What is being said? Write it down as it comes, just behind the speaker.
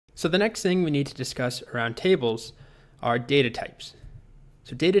So the next thing we need to discuss around tables are data types.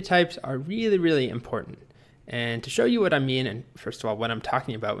 So data types are really, really important. And to show you what I mean, and first of all, what I'm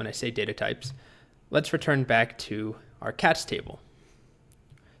talking about when I say data types, let's return back to our cats table.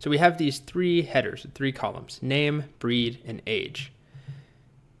 So we have these three headers, three columns: name, breed, and age.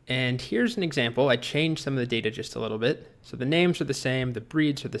 And here's an example. I changed some of the data just a little bit. So the names are the same, the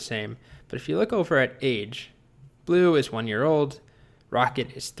breeds are the same. But if you look over at age, Blue is 1 year old,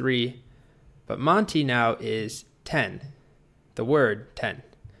 Rocket is 3, but Monty now is 10, the word 10.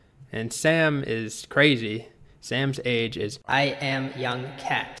 And Sam is crazy. Sam's age is I am young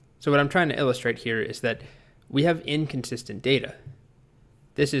cat. So what I'm trying to illustrate here is that we have inconsistent data.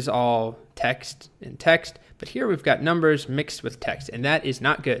 This is all text and text, but here we've got numbers mixed with text, and that is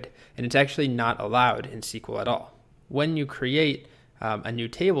not good, and it's actually not allowed in SQL at all. When you create a new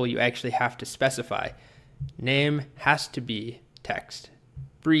table, you actually have to specify name has to be text,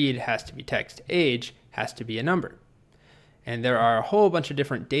 breed has to be text, age has to be a number. And there are a whole bunch of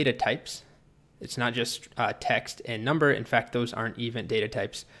different data types. It's not just text and number. In fact, those aren't even data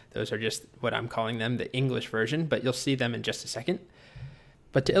types. Those are just what I'm calling them, the English version, but you'll see them in just a second.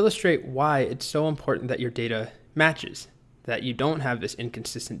 But to illustrate why it's so important that your data matches, that you don't have this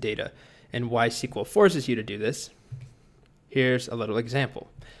inconsistent data, and why SQL forces you to do this, here's a little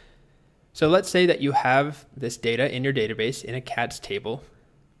example. So let's say that you have this data in your database in a cats table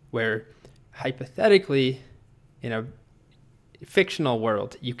where hypothetically in a fictional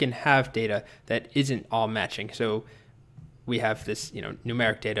world, you can have data that isn't all matching. So we have this,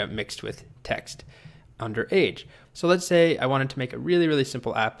 numeric data mixed with text under age. So let's say I wanted to make a really, really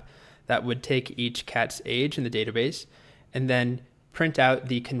simple app that would take each cat's age in the database and then print out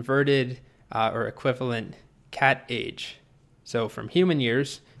the converted or equivalent cat age. So from human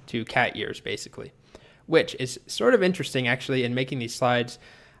years to cat years, basically, which is sort of interesting. Actually, in making these slides,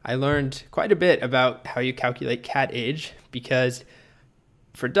 I learned quite a bit about how you calculate cat age, because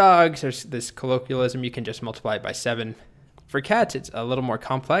for dogs, there's this colloquialism, you can just multiply it by 7. For cats, it's a little more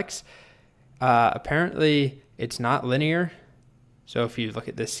complex. Apparently, it's not linear. So if you look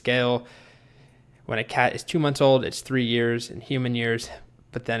at this scale, when a cat is 2 months old, it's 3 years in human years.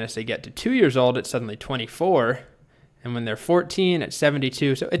 But then as they get to 2 years old, it's suddenly 24. And when they're 14, it's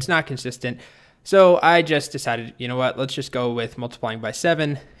 72. So it's not consistent. So I just decided, you know what, let's just go with multiplying by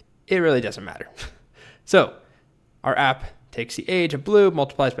 7. It really doesn't matter. So our app takes the age of Blue,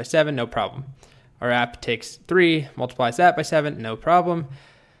 multiplies by 7, no problem. Our app takes 3, multiplies that by 7, no problem.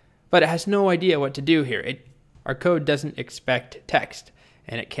 But it has no idea what to do here. Our code doesn't expect text,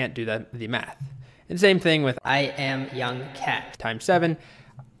 and it can't do the math. And same thing with I am young cat times 7.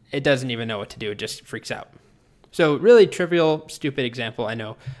 It doesn't even know what to do. It just freaks out. So really trivial, stupid example, I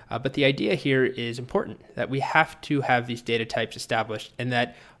know. But the idea here is important, that we have to have these data types established and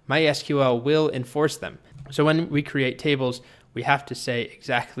that MySQL will enforce them. So when we create tables, we have to say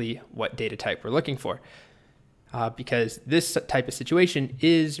exactly what data type we're looking for. Because this type of situation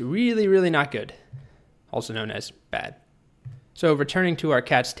is really, really not good, also known as bad. So returning to our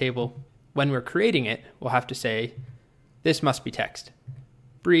cats table, when we're creating it, we'll have to say, this must be text,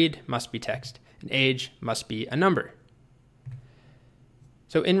 breed must be text, and age must be a number.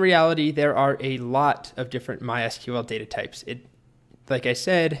 So in reality, there are a lot of different MySQL data types. Like I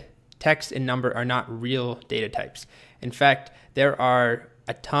said, text and number are not real data types. In fact, there are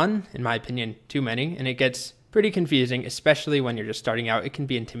a ton, in my opinion, too many, and it gets pretty confusing, especially when you're just starting out. It can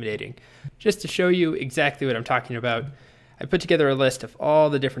be intimidating. Just to show you exactly what I'm talking about, I put together a list of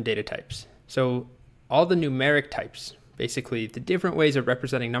all the different data types. So all the numeric types, basically the different ways of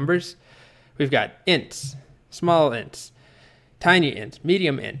representing numbers. We've got ints, small ints, tiny int,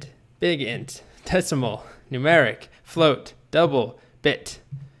 medium int, big int, decimal, numeric, float, double, bit.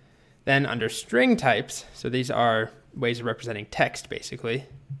 Then under string types, so these are ways of representing text basically,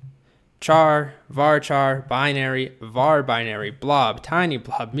 char, varchar, binary, var binary, blob, tiny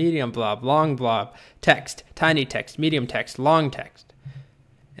blob, medium blob, long blob, text, tiny text, medium text, long text,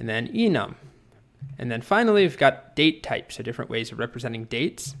 and then enum. And then finally, we've got date types, so different ways of representing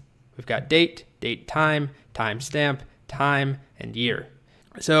dates. We've got date, date time, timestamp, time, and year.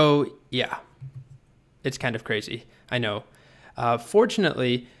 So yeah, it's kind of crazy, I know.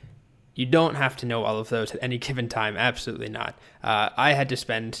 Fortunately, you don't have to know all of those at any given time. Absolutely not. I had to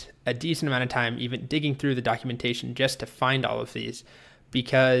spend a decent amount of time even digging through the documentation just to find all of these,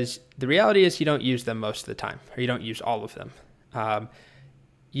 because the reality is you don't use them most of the time, or you don't use all of them.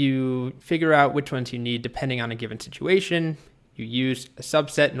 You figure out which ones you need depending on a given situation. You use a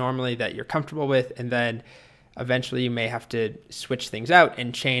subset normally that you're comfortable with, and then eventually you may have to switch things out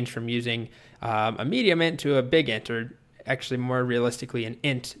and change from using a medium int to a big int, or actually more realistically an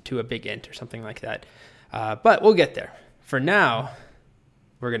int to a big int or something like that. But we'll get there. For now,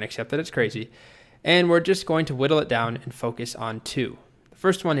 we're going to accept that it's crazy. And we're just going to whittle it down and focus on two. The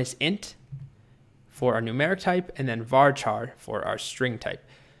first one is int for our numeric type, and then varchar for our string type.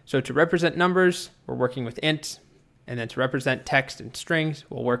 So to represent numbers, we're working with int, and then to represent text and strings,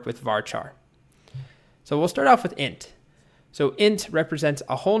 we'll work with varchar. So we'll start off with int. So int represents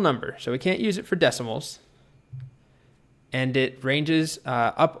a whole number, so we can't use it for decimals. And it ranges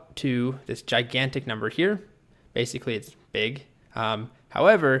up to this gigantic number here. Basically, it's big.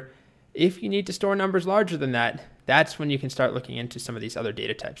 However, if you need to store numbers larger than that, that's when you can start looking into some of these other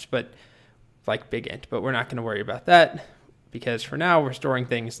data types, but like big int. But we're not going to worry about that because for now we're storing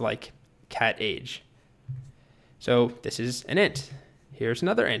things like cat age. So this is an int. Here's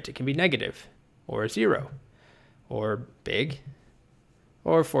another int. It can be negative or 0 or big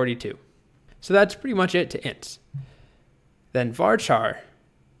or 42. So that's pretty much it to ints. Then varchar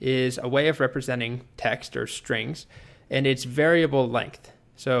is a way of representing text or strings, and it's variable length.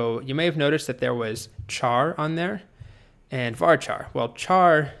 So you may have noticed that there was char on there and varchar. Well,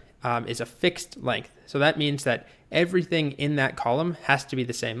 char is a fixed length. So that means that everything in that column has to be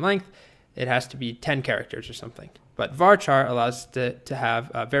the same length. It has to be 10 characters or something. But varchar allows to have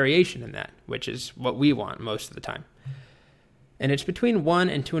a variation in that, which is what we want most of the time. And it's between 1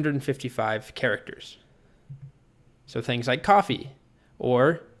 and 255 characters. So things like coffee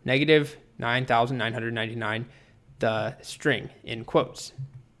or negative 9,999, the string in quotes.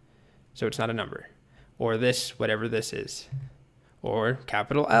 So it's not a number. Or this, whatever this is. Or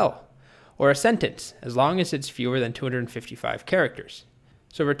capital L. Or a sentence, as long as it's fewer than 255 characters.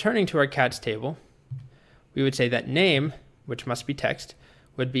 So returning to our cats table, we would say that name, which must be text,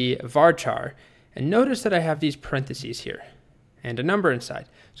 would be varchar. And notice that I have these parentheses here and a number inside.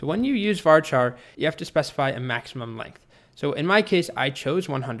 So when you use varchar, you have to specify a maximum length. So in my case, I chose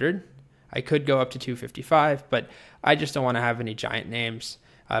 100. I could go up to 255, but I just don't want to have any giant names.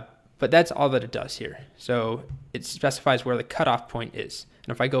 But that's all that it does here. So it specifies where the cutoff point is.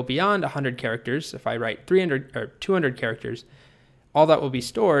 And if I go beyond 100 characters, if I write 300 or 200 characters, all that will be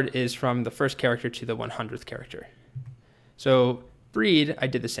stored is from the first character to the 100th character. So breed, I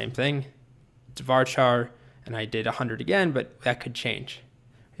did the same thing. It's varchar, and I did 100 again, but that could change.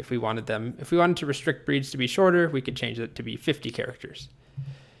 If we wanted to restrict breeds to be shorter, we could change it to be 50 characters.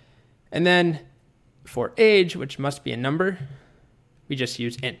 And then for age, which must be a number, we just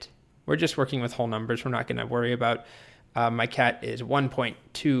use int. We're just working with whole numbers. We're not going to worry about my cat is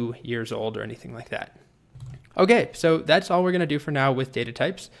 1.2 years old or anything like that. Okay, so that's all we're going to do for now with data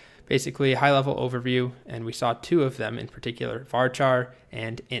types. Basically, high-level overview, and we saw two of them in particular, varchar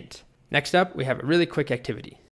and int. Next up, we have a really quick activity.